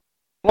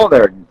Hello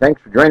there.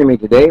 Thanks for joining me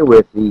today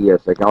with the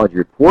Psychology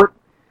Report.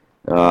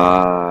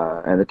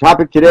 And the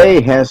topic today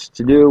has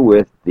to do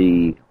with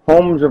the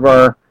homes of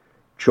our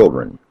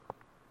children.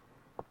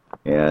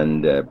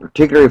 And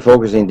particularly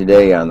focusing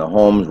today on the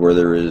homes where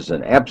there is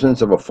an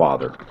absence of a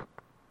father.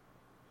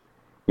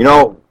 You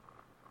know,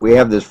 we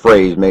have this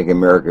phrase, make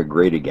America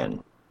great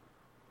again.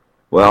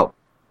 Well,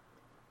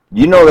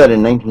 you know that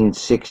in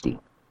 1960,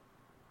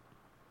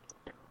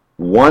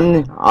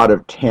 1 out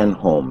of 10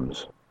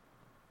 homes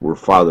were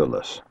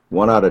fatherless.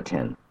 1 out of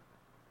 10.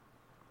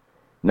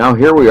 Now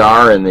here we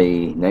are in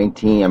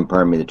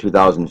the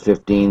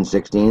 2015,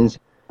 16s.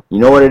 You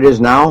know what it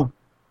is now?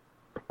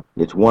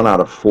 It's 1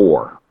 out of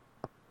 4.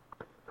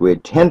 So we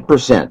had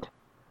 10%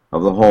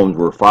 of the homes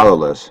were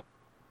fatherless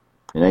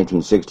in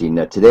 1960.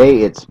 Now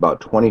today it's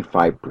about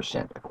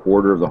 25%. A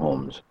quarter of the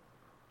homes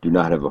do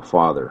not have a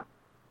father.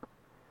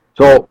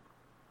 So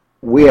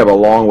we have a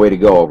long way to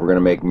go if we're going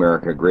to make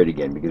America great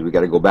again, because we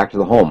got to go back to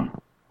the home.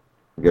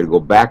 We've got to go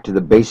back to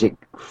the basic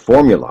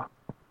formula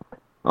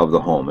of the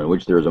home, in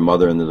which there's a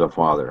mother and there's a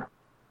father.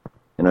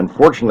 And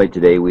unfortunately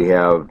today we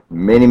have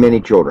many,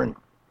 many children.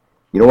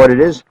 You know what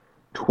it is?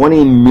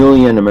 20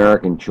 million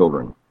American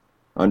children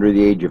under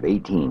the age of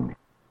 18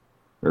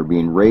 are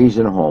being raised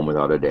in a home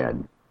without a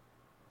dad.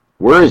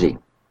 Where is he?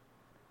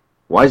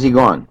 Why is he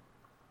gone?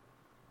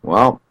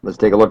 Well, let's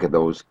take a look at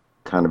those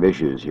kind of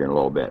issues here in a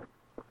little bit.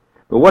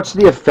 But what's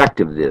the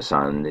effect of this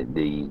on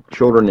the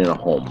children in a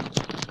home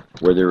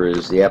where there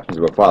is the absence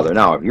of a father?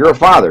 Now, if you're a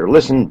father,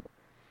 listen,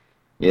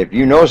 if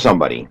you know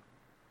somebody,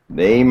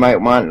 they might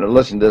want to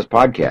listen to this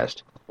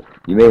podcast.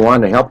 You may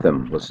want to help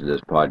them listen to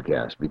this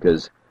podcast,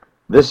 because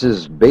this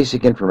is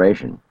basic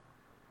information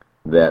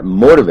that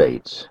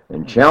motivates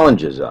and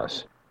challenges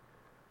us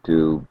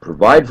to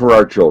provide for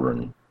our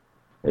children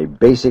a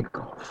basic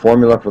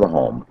formula for the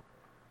home.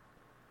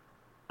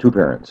 2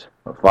 parents,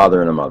 a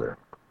father and a mother.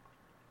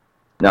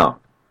 Now,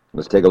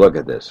 let's take a look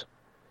at this.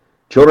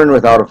 Children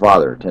without a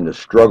father tend to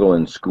struggle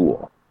in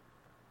school.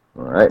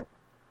 All right.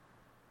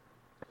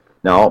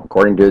 Now,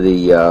 according to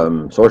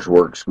the social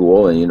work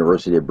school in the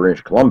University of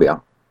British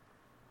Columbia,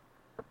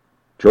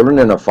 children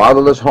in a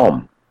fatherless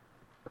home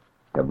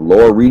have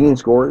lower reading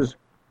scores,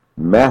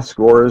 math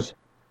scores,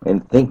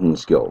 and thinking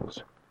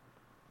skills.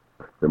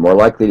 They're more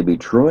likely to be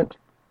truant,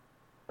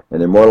 and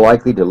they're more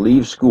likely to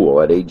leave school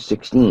at age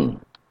 16,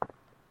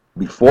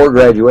 before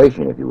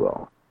graduation, if you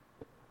will,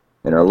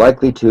 and are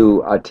likely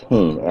to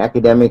attain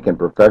academic and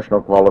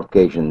professional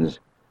qualifications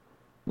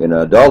in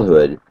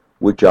adulthood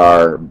which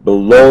are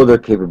below their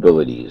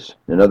capabilities.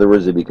 In other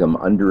words, they become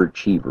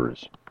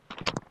underachievers.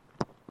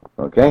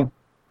 Okay?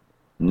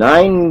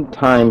 9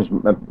 times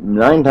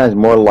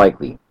more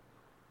likely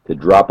to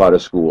drop out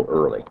of school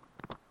early.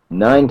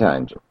 9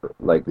 times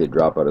likely to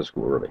drop out of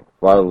school early.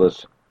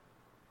 Fatherless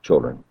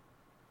children.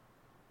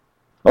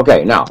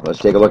 Okay, now let's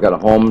take a look at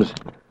homes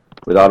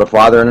without a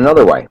father in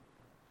another way.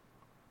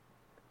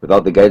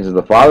 Without the guidance of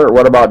the father.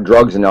 What about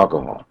drugs and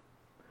alcohol?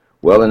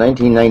 Well, in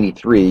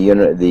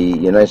 1993, the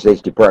United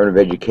States Department of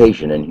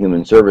Education and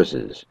Human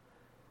Services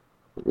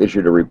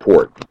issued a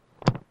report.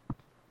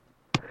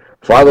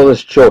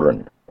 Fatherless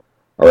children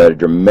are at a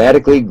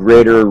dramatically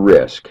greater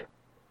risk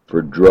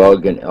for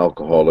drug and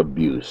alcohol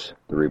abuse,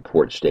 the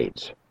report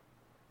states.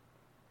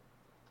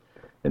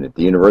 And at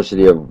the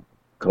University of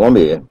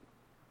Columbia,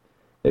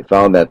 they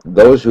found that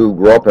those who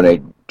grow up in a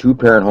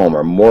 2-parent home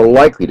are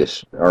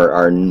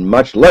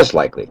much less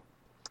likely.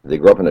 If they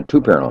grow up in a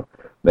 2-parent home,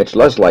 much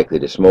less likely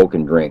to smoke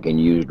and drink and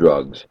use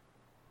drugs.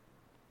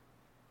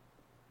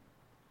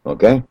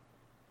 Okay?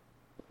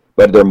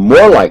 But they're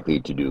more likely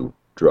to do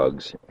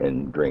drugs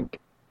and drink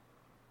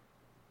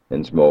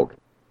and smoke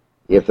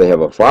if they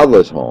have a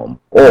fatherless home,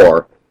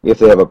 or if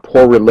they have a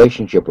poor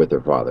relationship with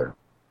their father.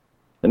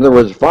 In other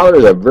words, the father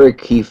is a very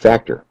key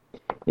factor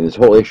in this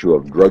whole issue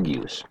of drug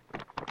use.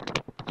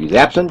 If he's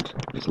absent,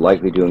 it's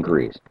likely to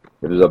increase.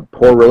 If there's a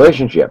poor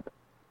relationship,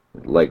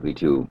 it's likely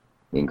to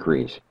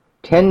increase.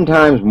 10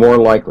 times more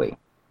likely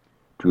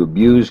to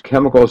abuse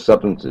chemical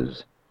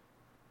substances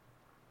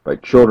by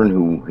children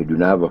who do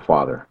not have a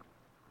father.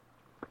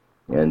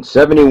 And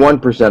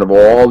 71% of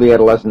all the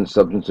adolescent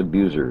substance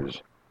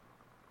abusers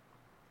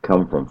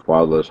come from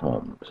fatherless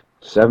homes.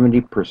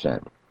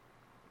 70%.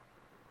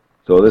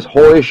 So this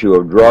whole issue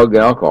of drug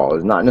and alcohol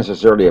is not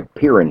necessarily a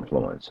peer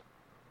influence.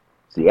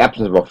 It's the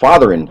absence of a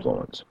father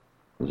influence.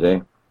 You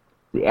see?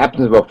 The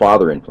absence of a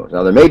father influence.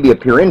 Now, there may be a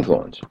peer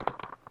influence.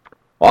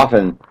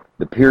 Often,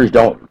 the peers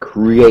don't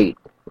create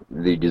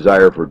the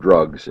desire for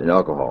drugs and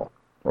alcohol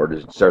or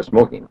to start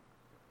smoking.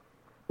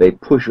 They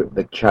push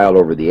the child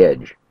over the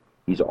edge.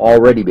 He's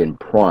already been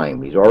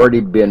primed. He's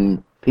already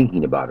been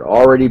thinking about it,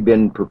 already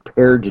been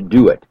prepared to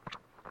do it,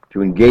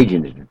 to engage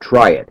in it, to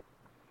try it.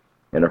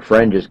 And a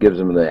friend just gives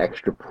him the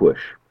extra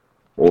push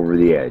over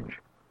the edge.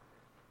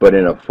 But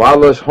in a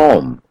fatherless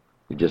home,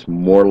 it's just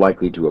more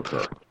likely to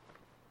occur.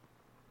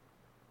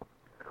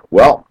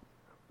 Well,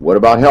 what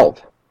about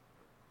health?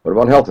 What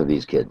about health of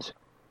these kids?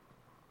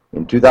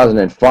 In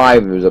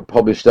 2005, there was a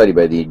published study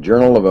by the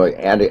Journal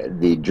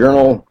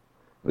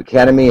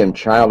Academy in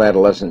Child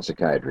Adolescent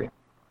Psychiatry.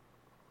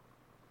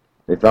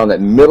 They found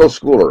that middle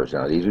schoolers,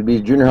 now these would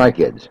be junior high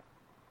kids,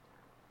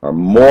 are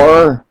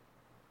more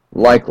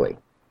likely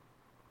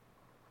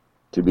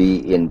to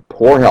be in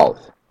poor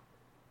health,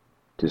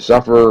 to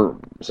suffer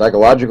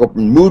psychological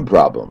mood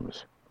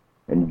problems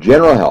and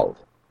general health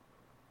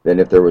than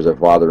if there was a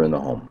father in the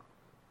home.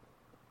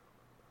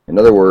 In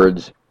other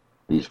words,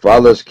 these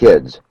fatherless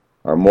kids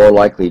are more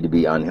likely to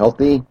be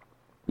unhealthy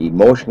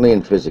emotionally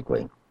and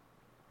physically,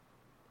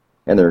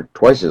 and they're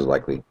twice as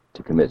likely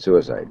to commit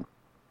suicide.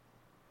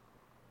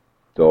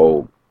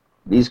 So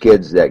these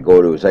kids that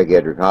go to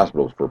psychiatric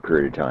hospitals for a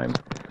period of time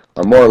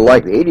are more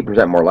likely,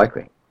 80% more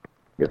likely,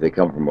 if they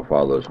come from a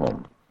fatherless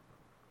home.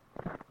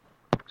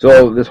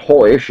 So this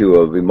whole issue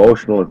of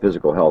emotional and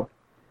physical health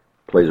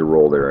plays a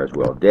role there as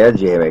well.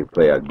 Dads, you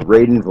play a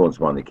great influence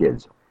on the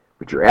kids,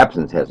 but your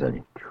absence has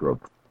a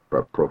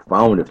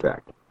profound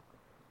effect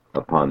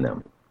upon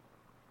them.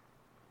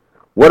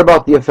 What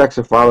about the effects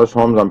of fatherless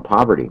homes on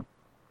poverty?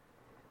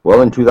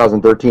 Well, in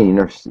 2013,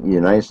 the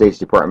United States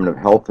Department of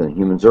Health and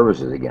Human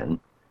Services, again,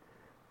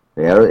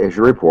 they had issued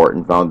a report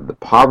and found that the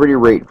poverty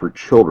rate for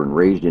children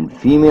raised in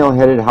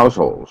female-headed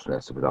households,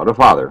 that's without a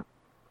father,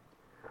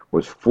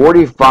 was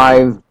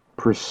 45%,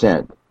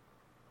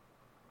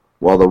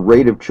 while the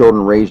rate of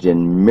children raised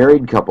in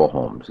married couple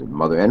homes,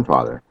 mother and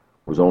father,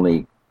 was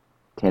only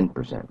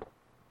 10%.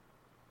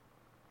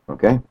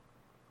 Okay?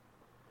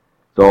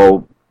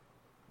 So,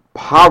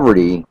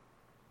 poverty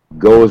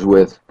goes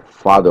with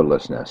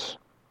fatherlessness.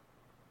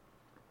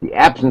 The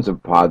absence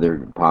of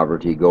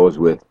poverty goes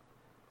with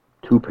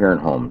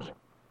two-parent homes.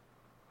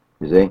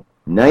 You see?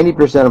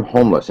 90% of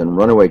homeless and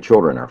runaway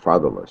children are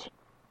fatherless.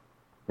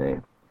 Okay?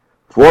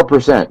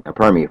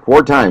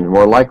 4 times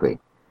more likely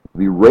to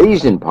be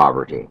raised in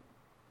poverty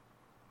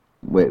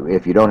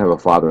if you don't have a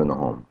father in the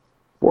home.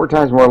 4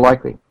 times more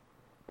likely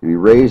to be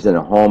raised in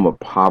a home of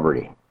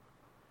poverty.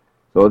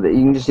 So that you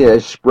can just see that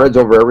it spreads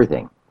over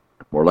everything.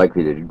 More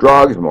likely to do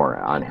drugs, more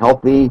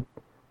unhealthy,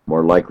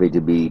 more likely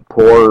to be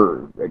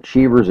poor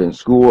achievers in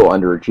school,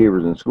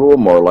 underachievers in school,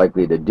 more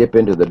likely to dip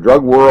into the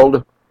drug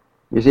world.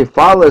 You see,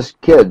 fatherless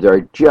kids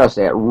are just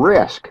at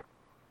risk.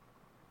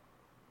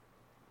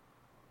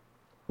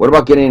 What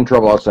about getting in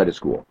trouble outside of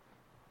school?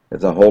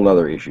 That's a whole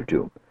other issue,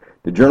 too.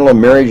 The Journal of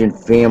Marriage and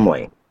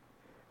Family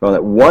found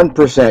that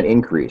 1%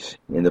 increase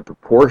in the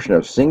proportion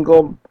of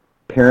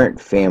single-parent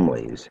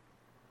families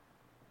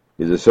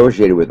is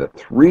associated with a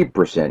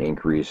 3%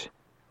 increase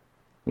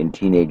in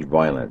teenage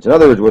violence. In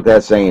other words, what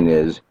that's saying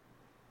is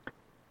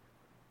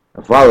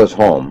a fatherless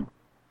home,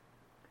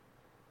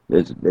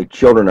 the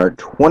children are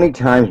 20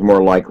 times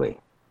more likely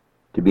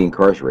to be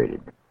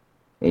incarcerated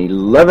and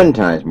 11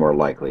 times more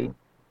likely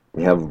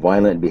to have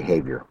violent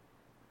behavior.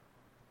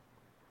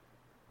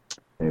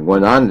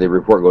 And the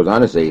report goes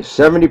on to say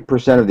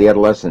 70% of the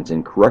adolescents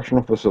in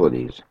correctional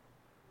facilities,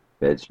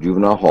 that's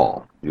juvenile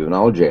hall,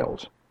 juvenile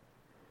jails,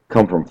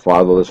 come from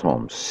fatherless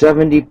homes.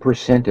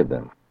 70% of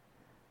them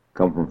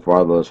come from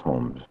fatherless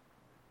homes.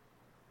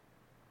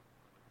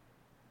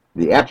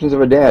 The absence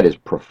of a dad is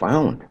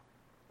profound.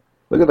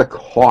 Look at the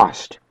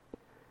cost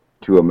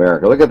to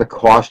America. Look at the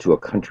cost to a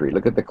country.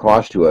 Look at the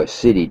cost to a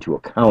city, to a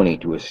county,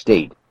 to a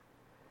state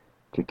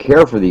to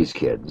care for these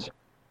kids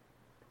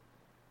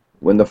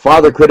when the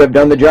father could have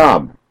done the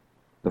job.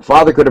 The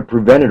father could have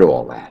prevented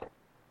all that.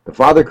 The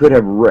father could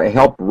have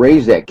helped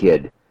raise that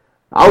kid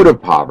out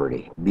of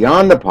poverty,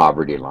 beyond the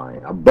poverty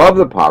line, above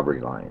the poverty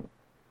line,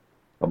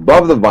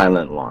 above the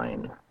violent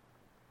line,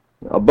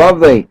 above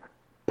the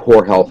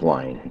poor health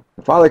line.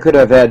 The father could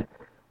have had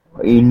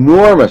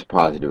enormous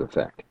positive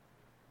effect.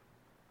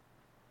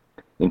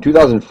 In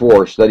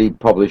 2004, a study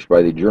published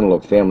by the Journal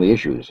of Family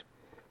Issues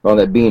found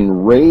that being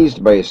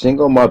raised by a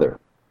single mother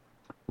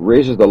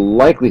raises the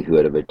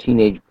likelihood of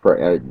teenage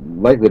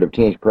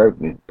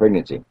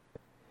pregnancy,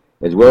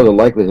 as well as the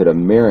likelihood of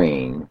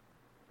marrying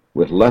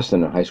with less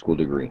than a high school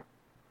degree.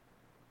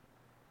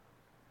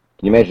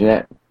 Can you imagine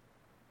that?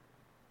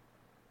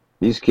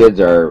 These kids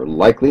are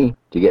likely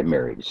to get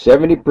married.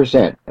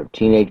 70% of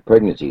teenage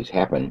pregnancies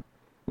happen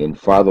in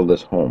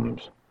fatherless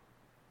homes.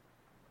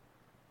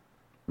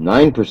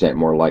 9%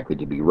 more likely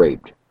to be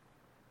raped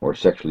or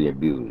sexually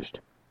abused.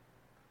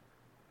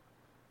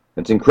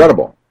 That's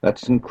incredible.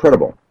 That's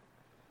incredible.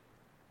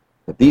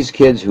 But these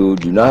kids who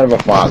do not have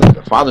a father,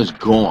 the father's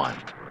gone,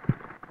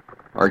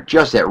 are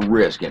just at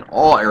risk in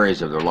all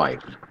areas of their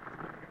life.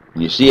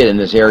 And you see it in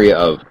this area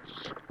of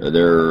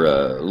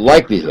their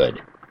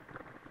likelihood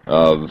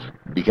of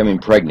becoming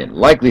pregnant,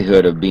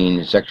 likelihood of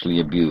being sexually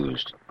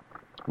abused,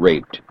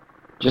 raped,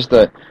 just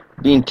the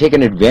being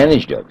taken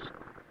advantage of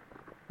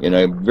in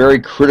a very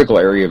critical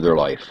area of their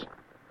life,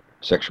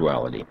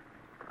 sexuality.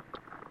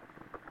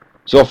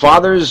 So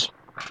fathers,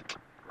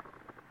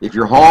 if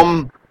you're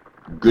home,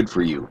 good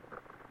for you.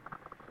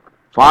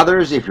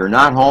 Fathers, if you're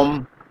not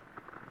home,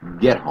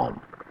 get home.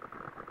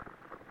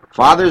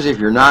 Fathers, if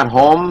you're not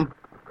home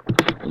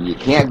and you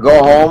can't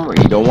go home or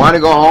you don't want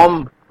to go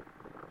home,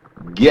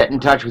 get in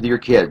touch with your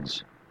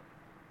kids.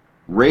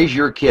 Raise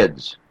your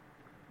kids.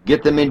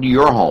 Get them into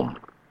your home.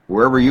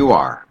 wherever you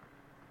are,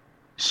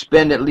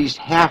 spend at least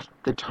half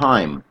the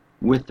time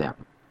with them.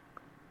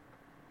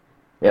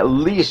 At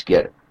least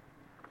get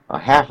a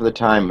half of the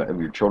time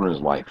of your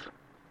children's life.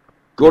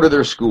 Go to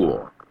their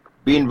school.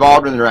 Be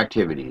involved in their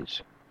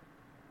activities.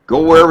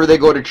 Go wherever they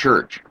go to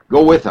church.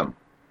 Go with them.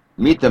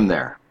 Meet them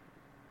there.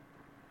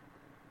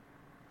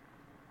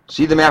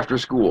 See them after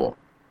school.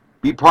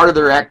 Be part of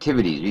their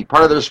activities. Be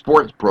part of their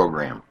sports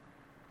program.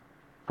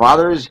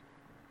 Fathers,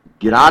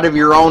 get out of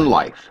your own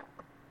life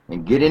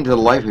and get into the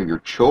life of your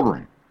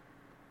children.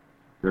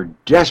 They're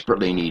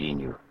desperately needing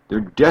you.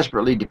 They're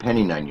desperately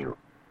depending on you.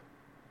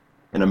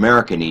 And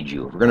America needs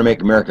you. If we're going to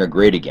make America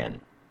great again,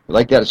 you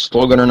like that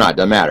slogan or not,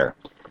 doesn't matter.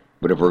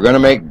 But if we're going to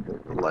make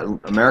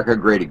America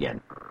great again,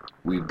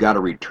 we've got to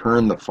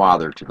return the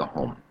father to the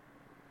home.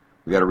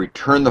 We've got to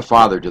return the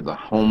father to the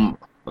home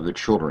of the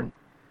children.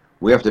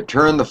 We have to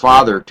turn the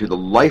father to the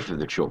life of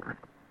the children.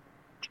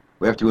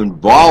 We have to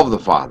involve the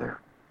father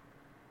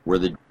where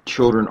the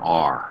children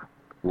are,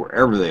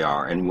 wherever they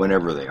are and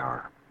whenever they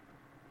are.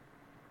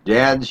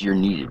 Dads, you're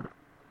needed.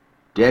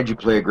 Dads, you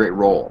play a great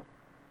role.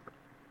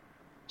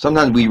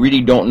 Sometimes we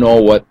really don't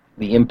know what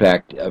the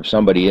impact of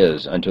somebody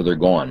is until they're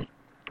gone.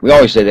 We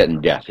always say that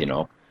in death, you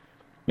know.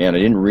 Man, I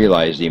didn't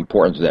realize the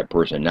importance of that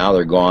person. Now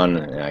they're gone,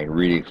 and I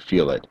really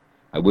feel it.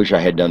 I wish I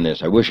had done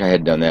this. I wish I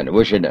had done that. I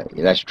wish I had done...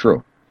 That's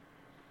true.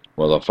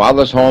 Well, the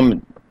fatherless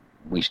home,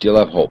 we still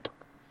have hope.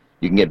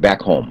 You can get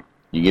back home.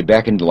 You get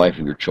back into the life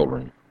of your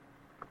children.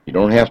 You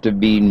don't have to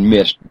be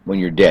missed when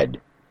you're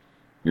dead.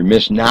 You're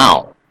missed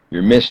now.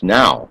 You're missed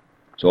now.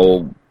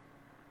 So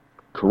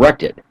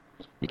correct it.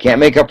 You can't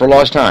make up for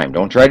lost time.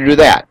 Don't try to do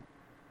that.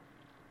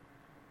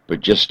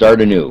 But just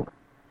start anew.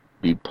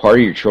 Be part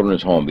of your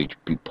children's home.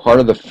 Be part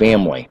of the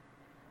family.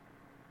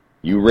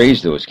 You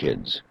raised those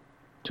kids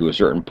to a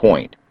certain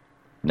point.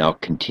 Now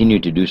continue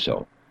to do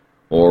so.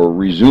 Or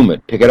resume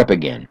it, pick it up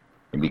again,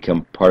 and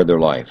become part of their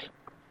life.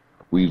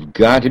 We've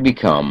got to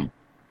become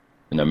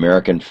an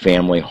American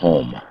family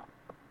home.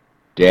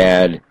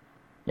 Dad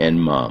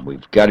and mom.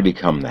 We've got to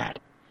become that.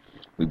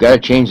 We've got to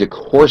change the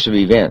course of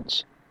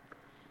events.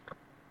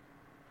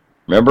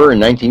 Remember, in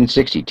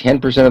 1960,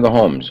 10% of the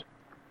homes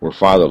were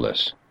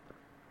fatherless.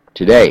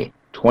 Today,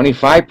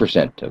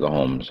 25% of the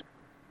homes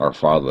are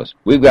fatherless.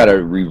 We've got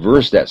to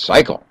reverse that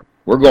cycle.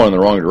 We're going in the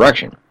wrong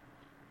direction.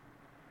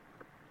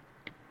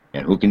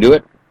 And who can do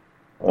it?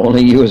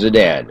 Only you as a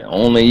dad.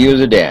 Only you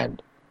as a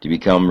dad to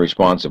become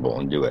responsible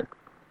and do it.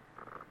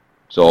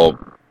 So,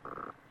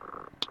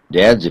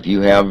 dads, if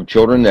you have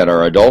children that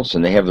are adults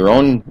and they have their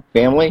own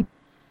family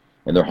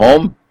and their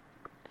home,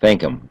 thank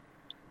them.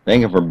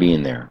 Thank them for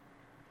being there.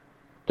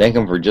 Thank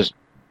them for just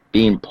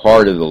being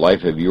part of the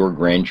life of your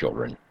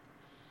grandchildren.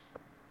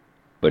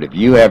 But if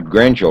you have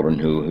grandchildren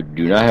who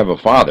do not have a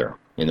father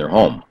in their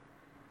home,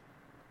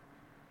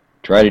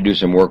 try to do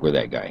some work with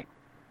that guy.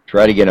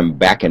 Try to get him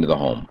back into the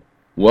home.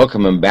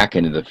 Welcome him back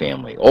into the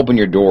family. Open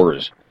your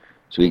doors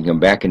so he can come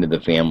back into the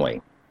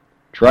family.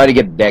 Try to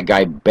get that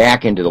guy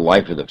back into the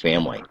life of the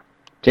family.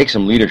 Take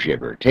some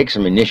leadership or take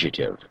some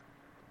initiative.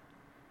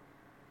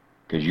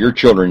 Because your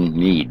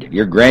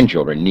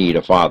grandchildren need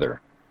a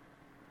father.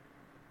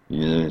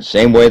 In the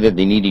same way that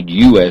they needed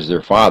you as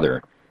their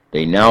father,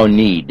 they now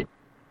need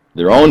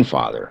their own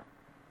father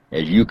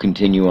as you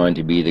continue on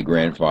to be the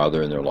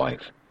grandfather in their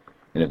life.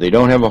 And if they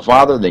don't have a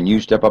father, then you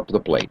step up to the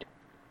plate.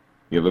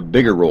 You have a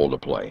bigger role to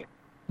play.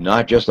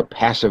 Not just a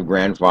passive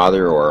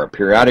grandfather or a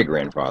periodic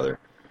grandfather.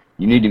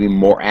 You need to be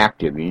more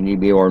active. You need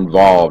to be more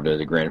involved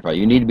as a grandfather.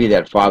 You need to be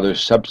that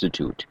father's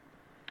substitute,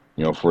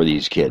 for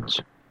these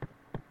kids.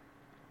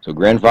 So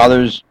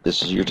grandfathers,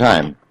 this is your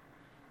time.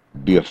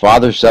 Be a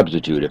father's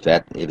substitute if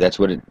that's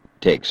what it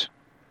takes.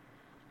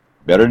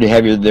 Better to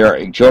have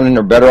their children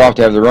are better off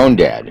to have their own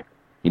dad.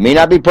 He may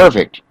not be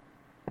perfect.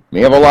 He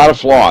may have a lot of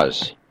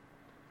flaws.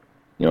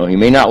 He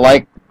may not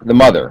like the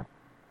mother.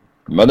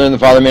 The mother and the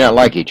father may not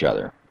like each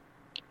other.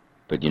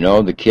 But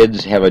the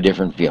kids have a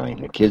different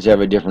feeling. The kids have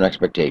a different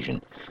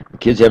expectation. The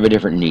kids have a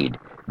different need.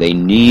 They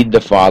need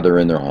the father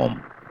in their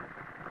home.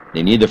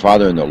 They need the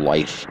father in their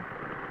life.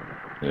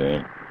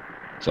 Okay?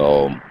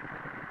 So,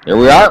 there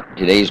we are.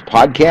 Today's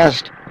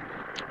podcast,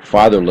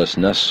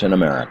 Fatherlessness in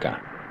America.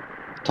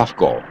 Tough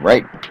goal,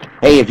 right?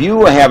 Hey, if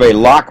you have a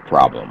lock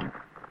problem,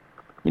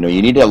 you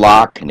need a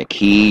lock and a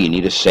key, you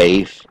need a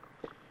safe,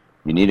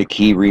 you need a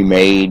key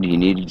remade, you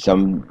need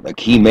a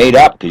key made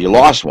up because you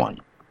lost one.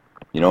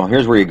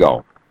 Here's where you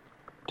go.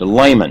 To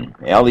Lehman,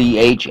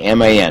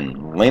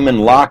 Lehman, Lehman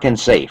Lock and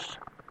Safe.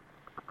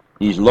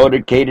 He's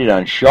located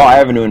on Shaw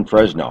Avenue in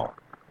Fresno,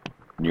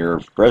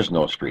 near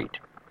Fresno Street.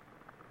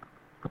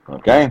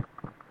 Okay?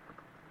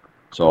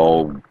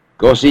 So,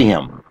 go see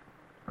him.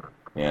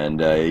 And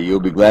you'll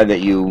be glad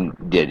that you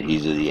did.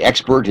 He's the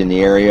expert in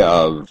the area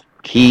of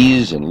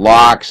keys and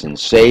locks and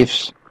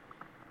safes.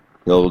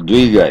 He'll do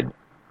you good.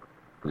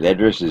 His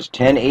address is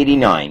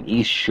 1089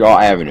 East Shaw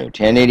Avenue,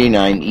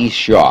 1089 East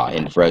Shaw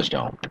in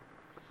Fresno.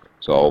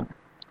 So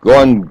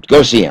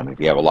go see him if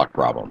you have a lock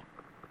problem.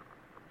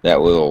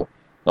 They'll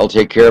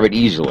take care of it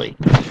easily,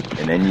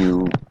 and then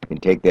you can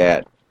take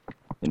that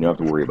and you don't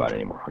have to worry about it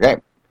anymore. Okay?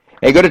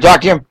 Hey, good to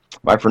talk to you.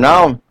 Bye for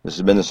now. This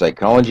has been the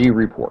Psychology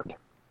Report.